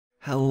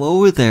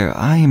Hello there,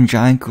 I am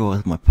GiantGrotle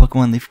with my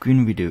Pokemon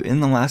LeafGreen redo.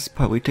 In the last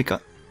part, we took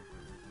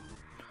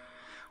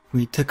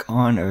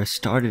on or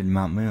started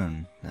Mount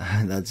Moon.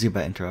 That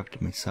Zubat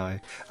interrupted me, sorry.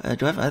 I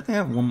think I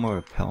have one more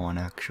repel on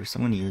actually, so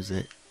I'm gonna use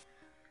it.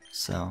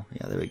 So,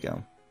 yeah, there we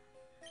go.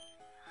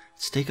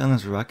 Let's take on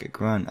this Rocket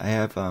Grunt. I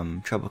have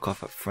Trouble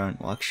Cough up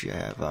front. Well, actually, I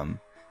have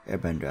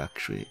Airbender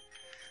actually.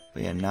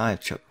 But yeah, now I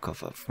have Trouble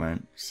Cough up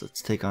front. So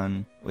let's take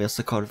on. We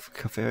also called it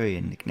Clefairy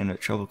and nicknamed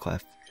it Trouble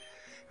Cough.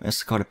 We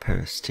also called it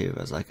Paris too,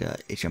 as like a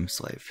HM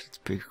slave. It's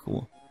pretty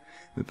cool.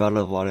 We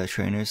battled a lot of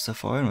trainers so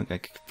far, and we're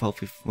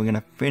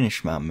gonna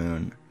finish Mount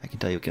Moon. I can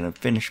tell you, we're gonna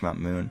finish Mount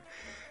Moon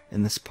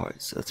in this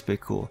part, so that's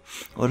pretty cool.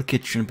 A lot of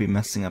kids shouldn't be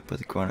messing around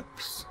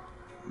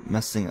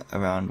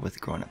with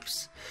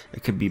grown-ups.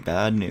 It could be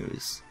bad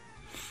news.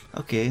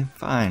 Okay,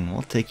 fine,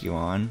 we'll take you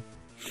on.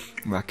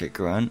 Rocket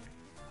Grunt.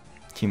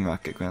 Team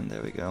Rocket Grunt,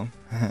 there we go.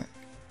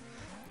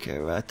 Okay,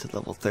 we're at to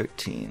level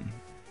 13.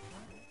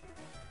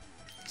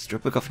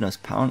 Stripikoff knows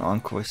Pound,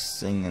 Encore,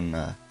 Sing,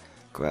 and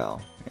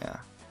Growl. Yeah.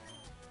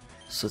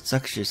 So let's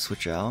actually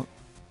switch out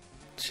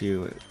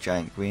to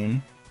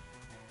GiantGrotle.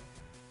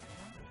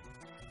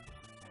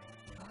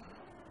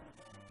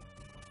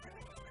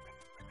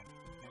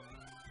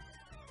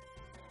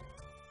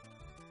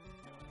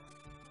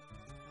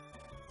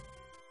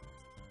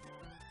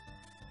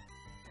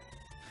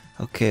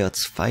 Okay,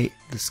 let's fight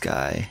this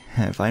guy.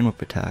 Vine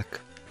Whip attack.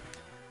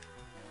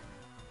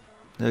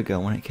 There we go,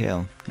 1-hit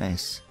KO.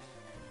 Nice.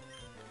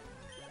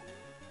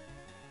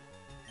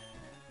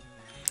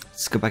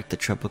 Let's go back to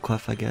Trouble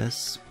Clef, I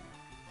guess.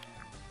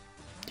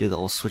 Do the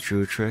old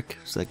switcheroo trick.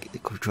 It's like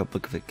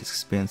Trouble Clef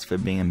experience for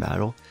being in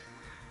battle.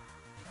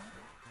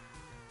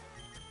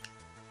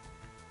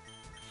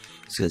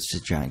 So it's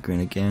just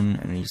GiantGrotle again,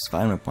 and use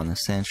Vine Whip on the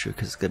Sandshrew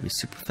because it's gonna be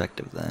super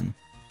effective then.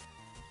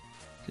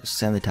 Just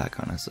Sand attack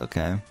on us,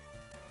 okay.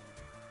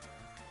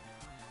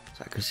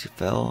 Accuracy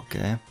fell,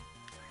 okay.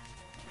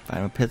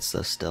 Vine Whip hits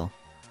though still.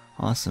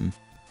 Awesome.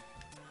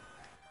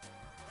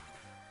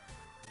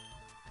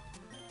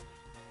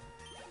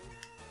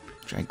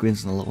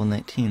 GiantGrole's in the level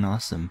 19,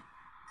 awesome.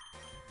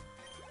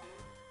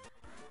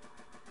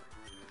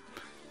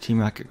 Team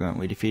Rocket Grunt,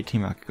 we defeated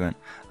Team Rocket Grunt.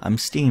 I'm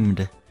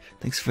steamed.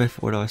 Thanks for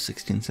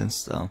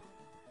 $4.16 though.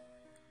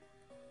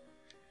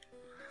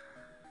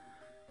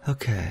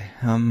 Okay,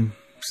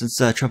 since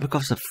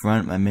Tropikoff's up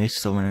front, I may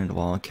still run into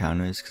wall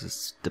encounters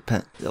because it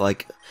depends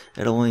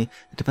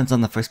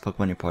on the first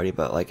Pokemon in your party,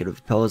 but like it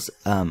repels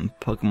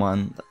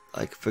Pokemon.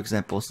 Like for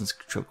example, since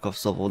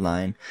Tropikoff's level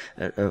 9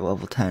 or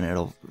level 10,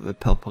 it'll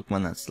repel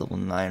Pokemon that's level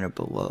 9 or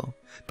below.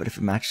 But if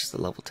it matches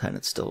the level 10,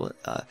 it still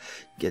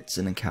gets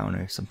an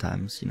encounter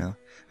sometimes, you know,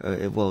 or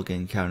it will get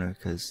an encounter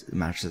because it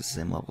matches the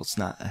same level. It's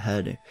not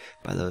ahead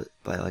by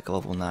like a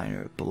level 9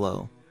 or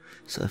below.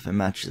 So if it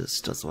matches, it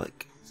still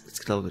like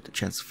it's still got the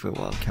chance for a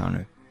wild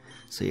counter.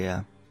 So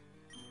yeah.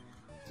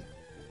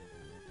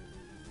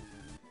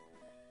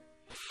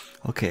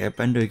 Okay,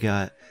 Airbender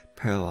got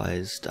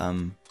paralyzed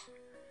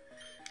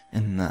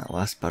in that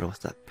last battle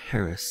with that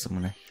Paris. I'm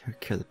gonna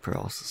cure the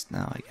paralysis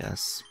now, I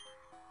guess.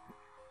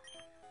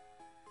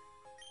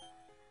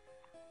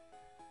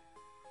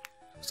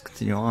 Let's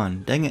continue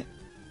on. Dang it!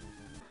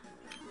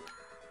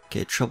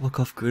 Okay,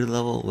 Troublecough grew to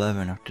level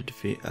 11 after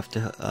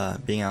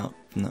being out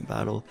from the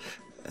battle,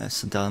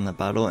 sent out in the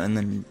battle, and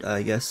then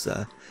I guess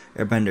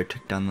Airbender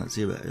took down that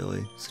Zubat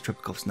early. So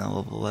Troublecough's now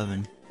level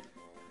 11. So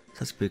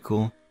that's pretty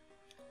cool.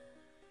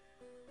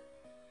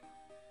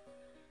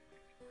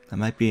 That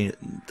might be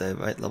the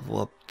right level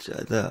up,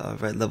 the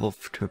right level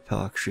to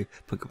repel actually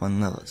Pokemon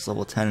that's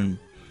level 10.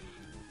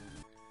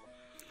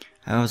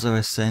 I was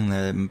always saying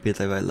that it might be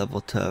the right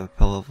level to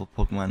repel level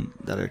Pokemon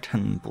that are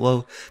 10 and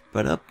below,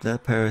 but the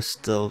Paris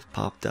still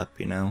popped up,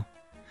 you know.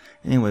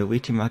 Anyway, we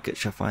Team Rocket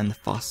shall find the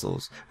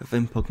fossils.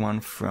 Reviving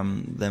Pokemon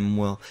from them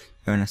will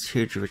earn us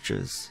huge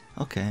riches.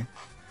 Okay.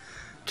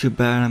 Too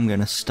bad I'm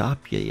gonna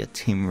stop you, you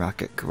Team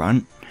Rocket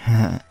Grunt.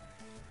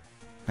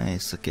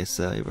 Nice, okay,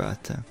 so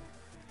Irata.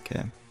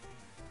 Okay.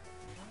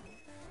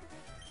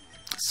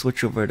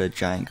 Switch over to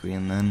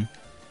GiantGrotle then.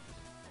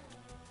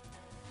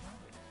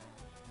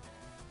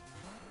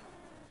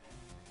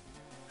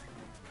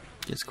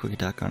 Just quick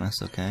attack on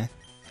us, okay.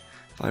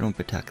 If I don't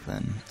attack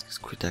then,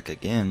 just quick attack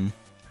again.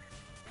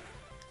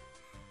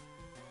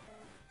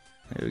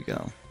 There we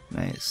go.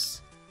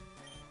 Nice.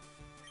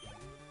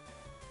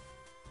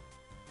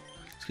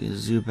 Let's get a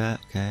Zubat,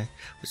 okay.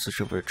 Let's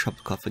switch over to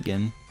Troublecough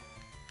again.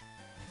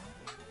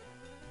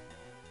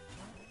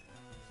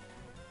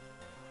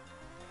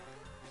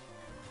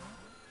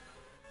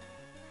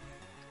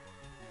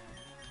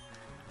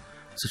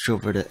 Switch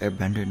over to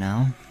Airbender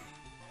now.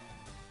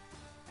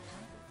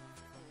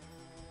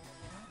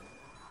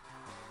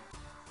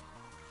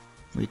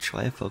 Leech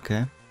Life,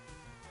 okay.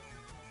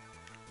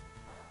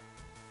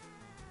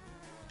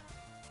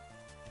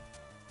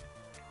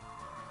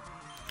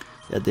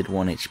 Yeah, did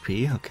 1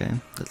 HP, okay.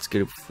 That's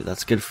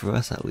good for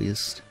us at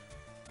least.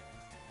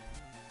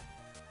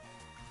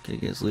 Okay,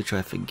 guys, Leech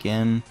Life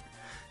again.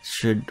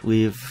 Should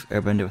leave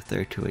Airbender with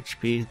 32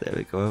 HP. There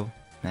we go.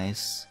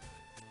 Nice.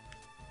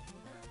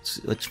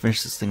 Let's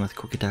finish this thing with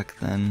Quick Attack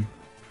then.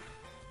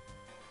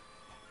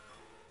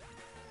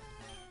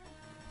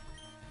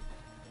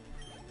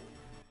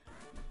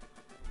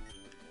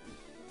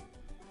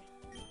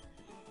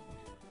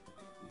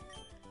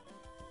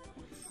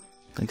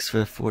 Thanks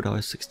for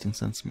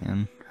 $4.16,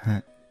 man.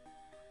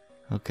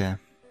 Okay.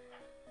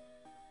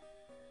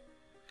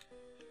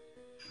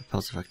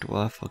 Repel's effect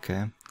off,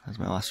 okay. That's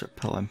my last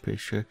repel, I'm pretty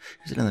sure.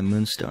 There's another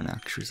Moonstone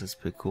actually, so that's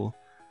pretty cool.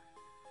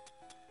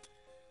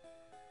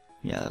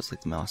 Yeah, that was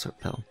like the mouse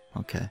repel.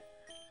 Okay.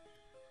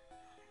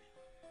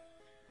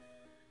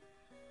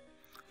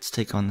 Let's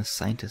take on this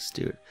scientist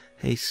dude.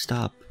 Hey,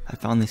 stop. I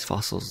found these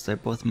fossils. They're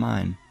both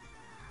mine.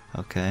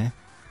 Okay.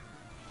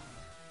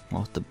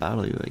 We'll have to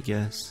battle you, I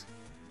guess.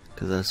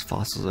 Because those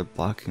fossils are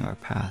blocking our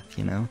path,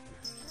 you know?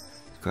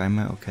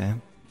 Grimer, okay.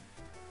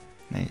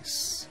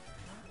 Nice.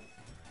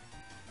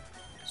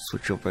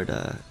 Switch over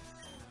to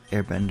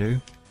Airbender.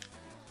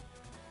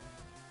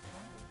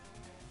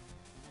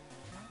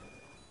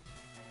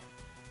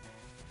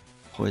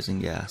 Poison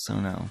gas, oh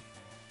no.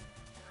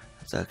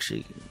 That's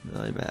actually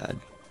really bad.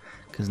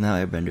 Because now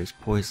Airbender's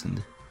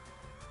poisoned.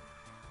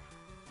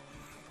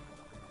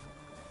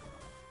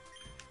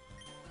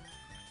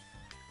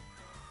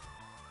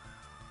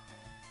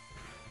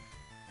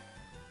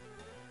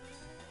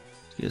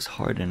 Use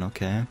Harden,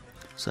 okay.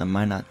 So it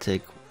might not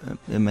take,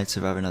 it might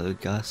survive another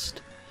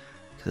gust.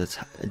 Because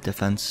its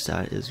defense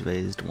stat is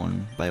raised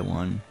 1 by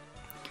 1.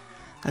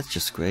 That's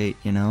just great,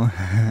 you know?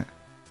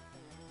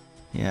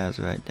 Yeah, that's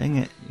right. Dang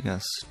it. You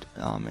got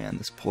oh man,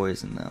 this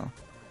poison though.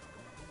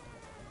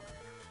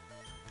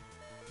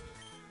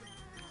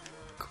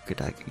 Quick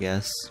Attack, I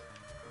guess.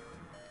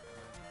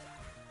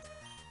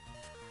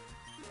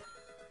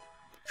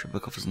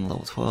 Triple is in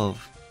level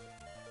 12.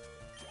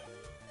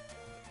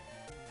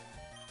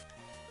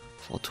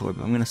 Full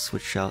Torb. I'm gonna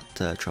switch out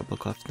to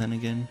Trouble then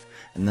again,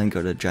 and then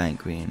go to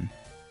GiantGrotle.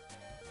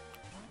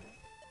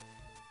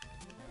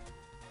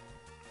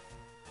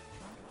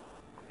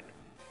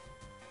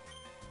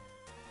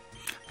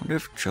 I wonder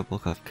if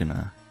Troublecuff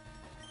can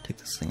take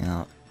this thing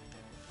out.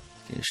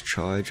 Okay, just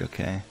charge,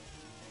 okay.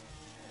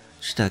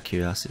 Just out of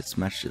curiosity, it's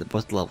matched, they're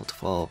both level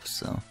 12,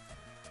 so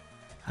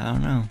I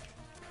don't know.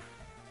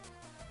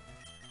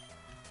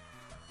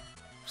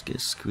 Let's get a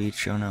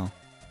Screech, oh no.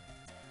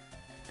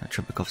 Now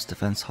Troublecuff's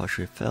defense harsh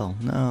refill.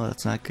 No,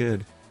 that's not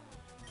good.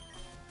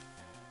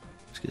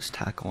 Let's get his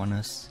tackle on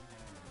us.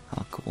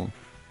 Oh cool.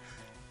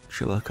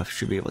 Troublecuff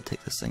should be able to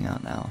take this thing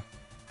out now.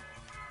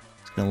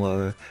 It's gonna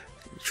lower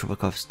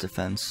Troublecuff's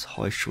defense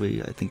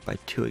harshly, I think by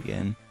 2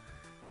 again.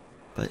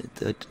 But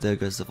there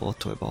goes the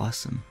Voltorb,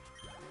 awesome.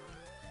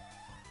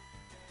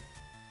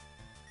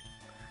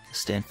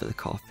 Stand for the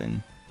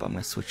Coughing, but I'm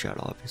gonna switch out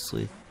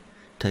obviously.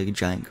 Take a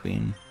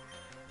GiantGrotle.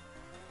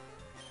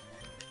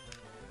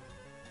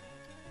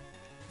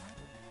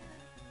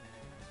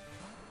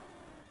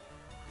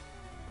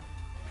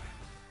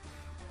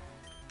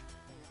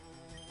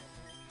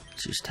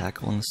 Let's just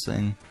tackle on this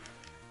thing.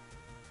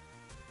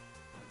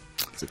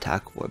 It's a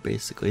tackle war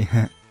basically.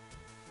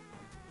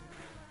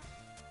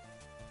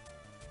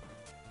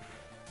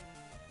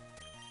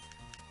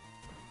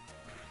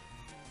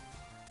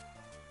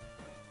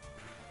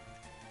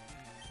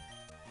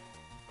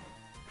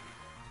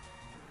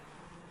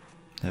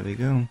 There we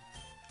go.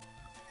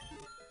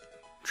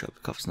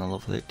 Troublecuff's now level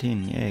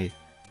 13, yay.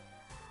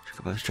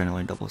 Troublecuff's trying to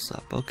learn double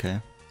slap,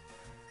 okay.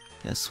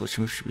 Yeah, switch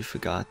move should be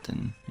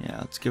forgotten. Yeah,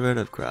 let's get rid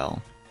of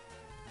Growl.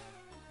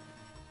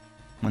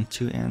 1,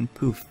 2, and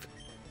poof.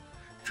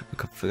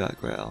 Troublecuff forgot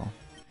Growl.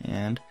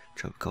 And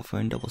Troublecuff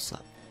learned double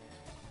slap.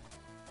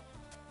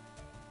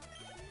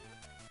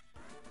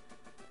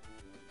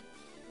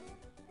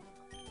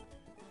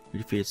 We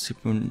defeated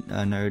Super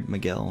Nerd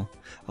Miguel.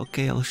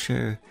 Okay, I'll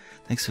share.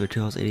 Thanks for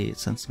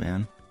 $2.88,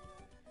 man.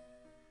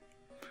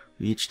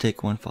 We each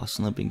take 1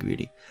 fossil, not being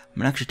greedy. I'm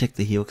gonna actually take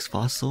the Helix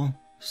Fossil,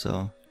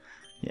 so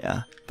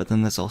yeah. But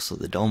then there's also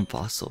the Dome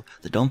Fossil.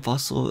 The Dome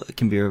Fossil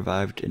can be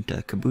revived into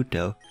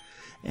Kabuto,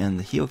 and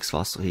the Helix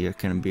Fossil here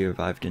can be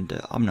revived into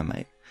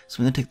Omnimite. So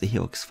I'm gonna take the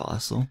Helix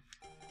Fossil.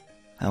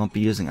 I won't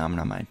be using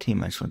Omnimite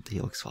team, I just want the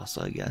Helix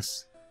Fossil, I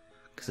guess.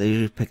 Because I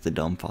usually pick the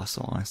Dome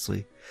Fossil,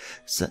 honestly.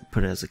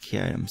 Put it as a key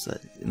item, so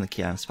that in the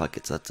key items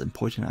pocket, so that's an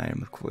important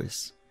item, of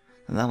course.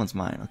 And that one's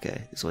mine,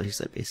 okay, is what he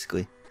said,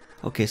 basically.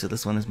 Okay, so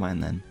this one is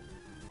mine then.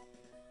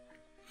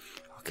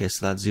 Okay,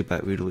 so that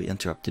Zubat rudely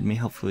interrupted me.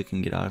 Hopefully we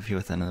can get out of here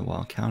with another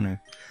wild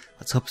counter.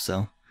 Let's hope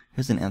so.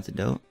 Here's an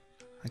antidote.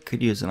 I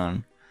could use it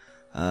on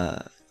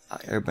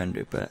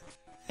Airbender, but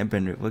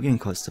Airbender, we're getting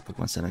close to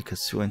Pokemon Center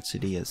because Sword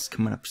City is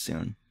coming up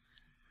soon.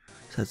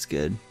 So that's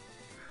good.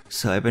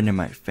 So Airbender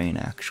might faint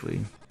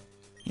actually.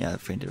 Yeah,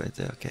 it fainted right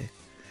there, okay.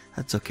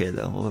 That's okay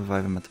though, we'll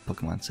revive him at the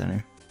Pokemon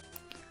Center.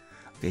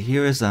 Okay,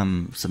 here is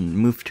some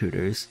move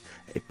tutors.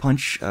 A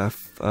punch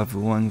of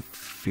wrong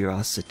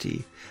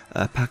ferocity,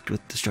 packed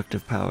with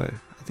destructive power.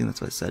 I think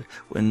that's what I said.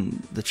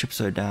 When the chips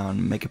are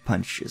down, make a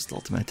punch is the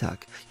ultimate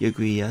attack. You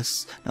agree,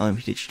 yes? Now let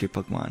me teach it to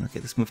your Pokemon. Okay,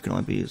 this move can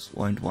only be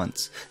learned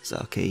once. So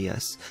okay,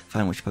 yes.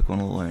 Find which Pokemon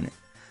will learn it.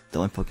 The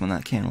only Pokemon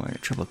that can learn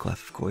it, Troublecuff,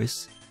 of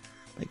course.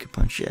 Mega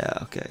Punch, yeah,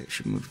 okay.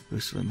 Should move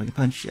boost with Mega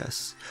Punch,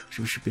 yes.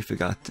 Which should be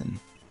forgotten.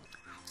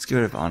 Let's get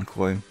rid of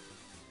Encore.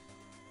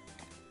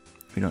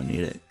 We don't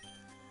need it.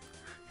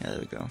 Yeah, there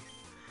we go.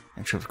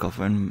 And Tropical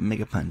for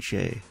Mega Punch,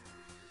 yay.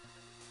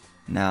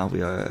 Now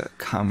we are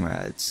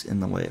comrades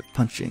in the way of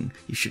punching.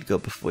 You should go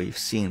before you've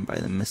seen by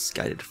the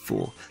misguided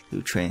fool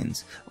who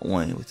trains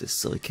only with his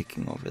silly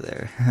kicking over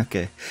there.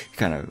 Okay, you're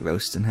kind of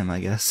roasting him, I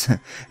guess.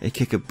 A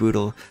kick of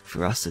brutal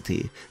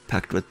ferocity,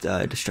 packed with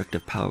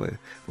destructive power.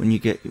 When you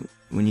get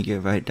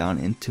right down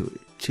into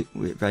it,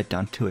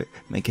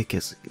 Mega Kick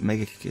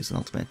is an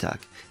ultimate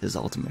attack. His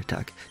ultimate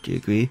attack. Do you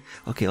agree?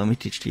 Okay, let me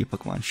teach you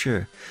Pokemon.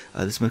 Sure.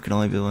 This move can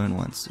only be learned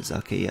once. Is that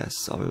okay?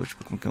 Yes. Alright, which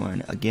Pokemon can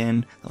learn it?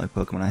 Again, the only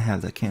Pokemon I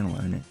have that can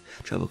learn it.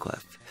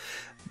 Treble-Clef.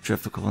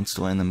 Trefical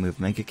installing the move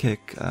Mega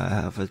Kick.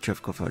 However,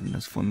 Trefical for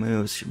knows 4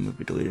 moves. Should move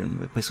be deleted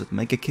and replaced with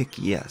Mega Kick?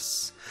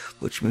 Yes.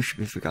 Which move should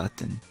be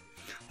forgotten?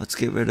 Let's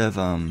get rid of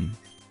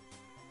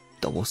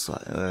Double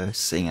Slide,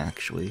 Sing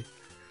actually.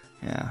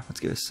 Yeah, let's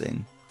get a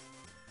Sing.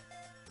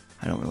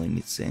 I don't really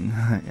need Sing.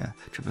 Yeah,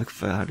 try to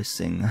figure out how to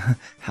sing.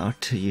 How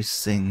to use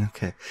Sing.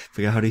 Okay,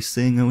 figure out how to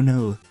sing. Oh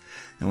no!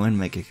 And one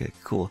Mega Kick.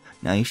 Cool.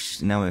 Now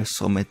now we're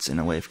soulmates in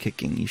a way of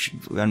kicking. You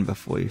should run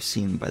before you're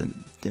seen by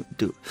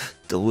the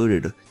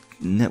deluded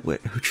nitwit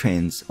who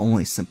trains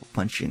only simple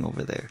punching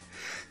over there.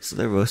 So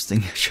they're roasting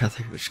each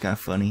other, which is kind of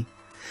funny.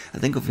 I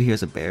think over here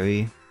is a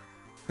berry.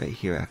 Right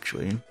here,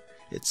 actually.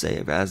 It's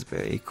a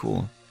raspberry.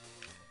 Cool.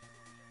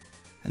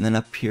 And then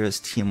up here is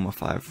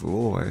TM5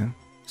 Roar.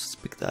 Let's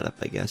pick that up,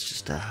 I guess,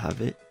 just to have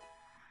it.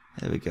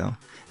 There we go.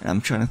 And I'm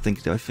trying to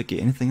think, did I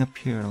forget anything up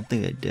here? I don't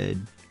think I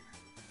did.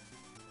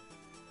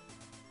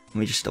 Let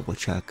me just double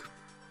check.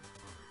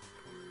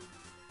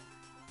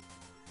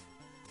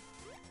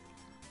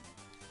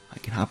 I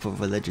can hop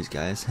over ledges,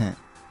 guys.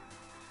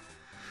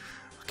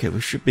 Okay,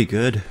 we should be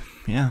good.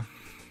 Yeah.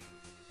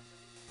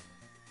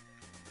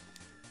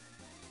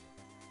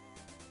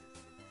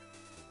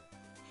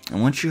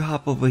 And once you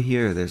hop over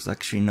here, there's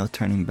actually no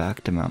turning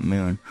back to Mount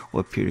Moon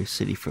or Pewter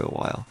City for a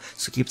while.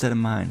 So keep that in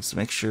mind. So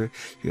make sure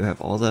you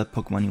have all the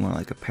Pokemon you want,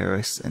 like a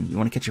Paris, and you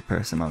want to catch a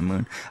Paris in Mount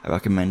Moon. I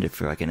recommend it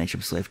for like an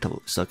HM Slave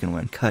so it can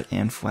learn Cut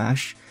and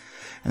Flash.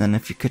 And then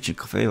if you're catching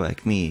Clefairy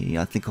like me,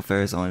 I think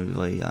Clefairy is only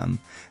really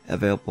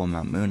available in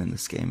Mount Moon in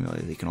this game.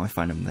 Really, you can only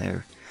find them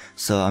there.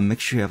 So make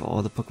sure you have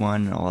all the Pokemon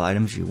and all the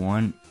items you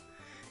want,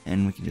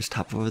 and we can just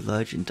hop over the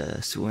ledge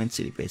into Cerulean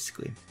City,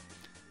 basically.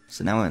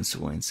 So now we're in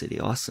Cerulean City.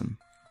 Awesome.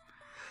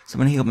 So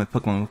I'm gonna heal up my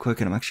Pokemon real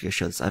quick, and I'm actually gonna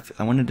show this.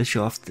 I wanted to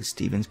show off the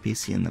Steven's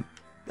PC and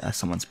the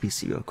someone's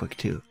PC real quick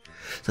too.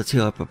 So let's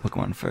heal up our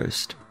Pokemon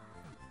first.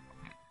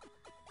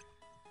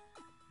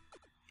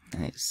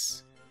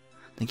 Nice.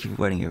 Thank you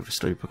for waiting. You have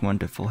restored your Pokemon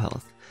to full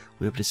health.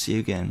 We hope to see you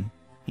again.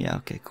 Yeah.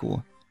 Okay.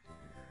 Cool.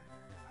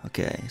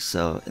 Okay.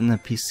 So in the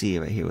PC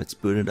right here, what's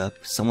booted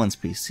up? Someone's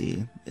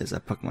PC is a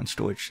Pokemon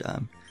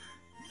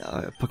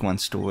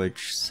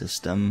storage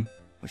system.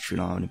 Which we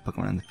don't have any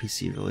Pokemon on the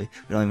PC really.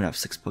 We don't even have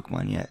 6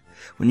 Pokemon yet.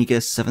 When you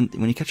catch your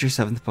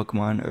 7th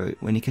Pokemon, or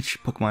when you catch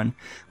Pokemon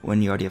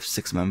when you already have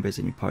 6 members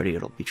in your party,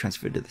 it'll be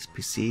transferred to this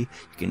PC. You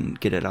can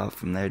get it out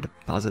from there,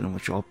 deposit and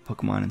withdraw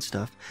Pokemon and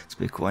stuff. It's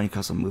pretty cool. And you can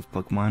also move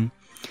Pokemon.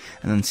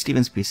 And then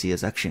Steven's PC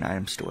is actually an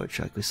item storage,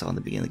 like we saw in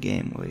the beginning of the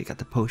game, where you got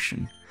the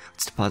potion.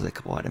 Let's deposit a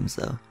couple items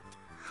though.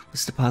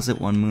 Let's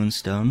deposit 1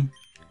 Moonstone,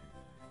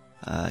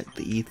 the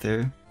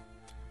Ether,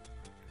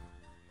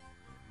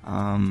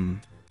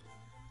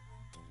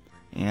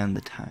 and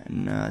the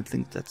time. No, I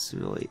think that's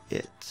really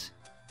it.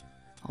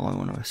 All I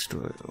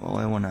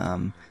want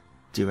to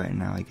do right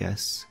now, I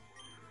guess.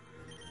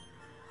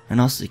 And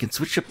also, you can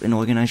switch up and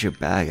organize your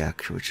bag,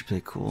 actually, which is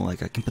pretty cool.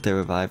 Like, I can put the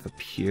revive up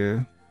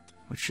here,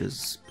 which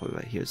is probably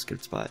right here is a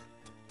good spot.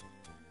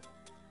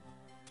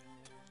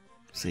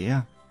 So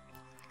yeah.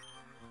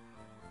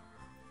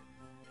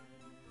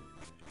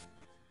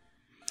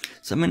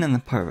 So I'm in the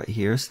part right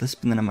here, so this has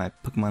been my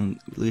Pokemon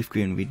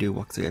LeafGreen redo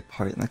walkthrough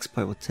part. The next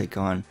part will take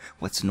on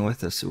what's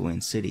north of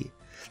Cerulean City.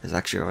 There's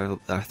actually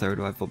our third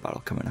rival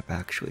battle coming up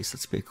actually, so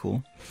that's pretty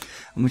cool.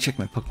 Let me check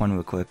my Pokemon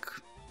real quick.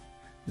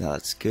 No,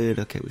 that's good.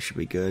 Okay, we should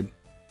be good.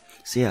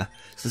 So yeah,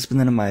 so this has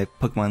been my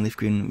Pokemon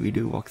LeafGreen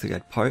redo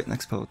walkthrough part.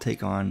 Next part will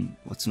take on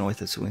what's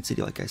north of Cerulean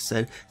City, like I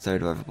said.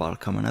 Third rival battle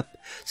coming up.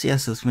 So yeah,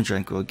 so this has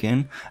been GiantGrotle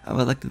again. I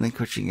would like to thank you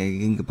for watching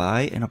again.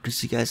 Goodbye, and hope to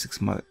see you guys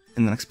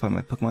in the next part of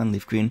my Pokemon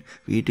LeafGreen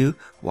redo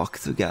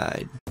walkthrough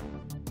guide.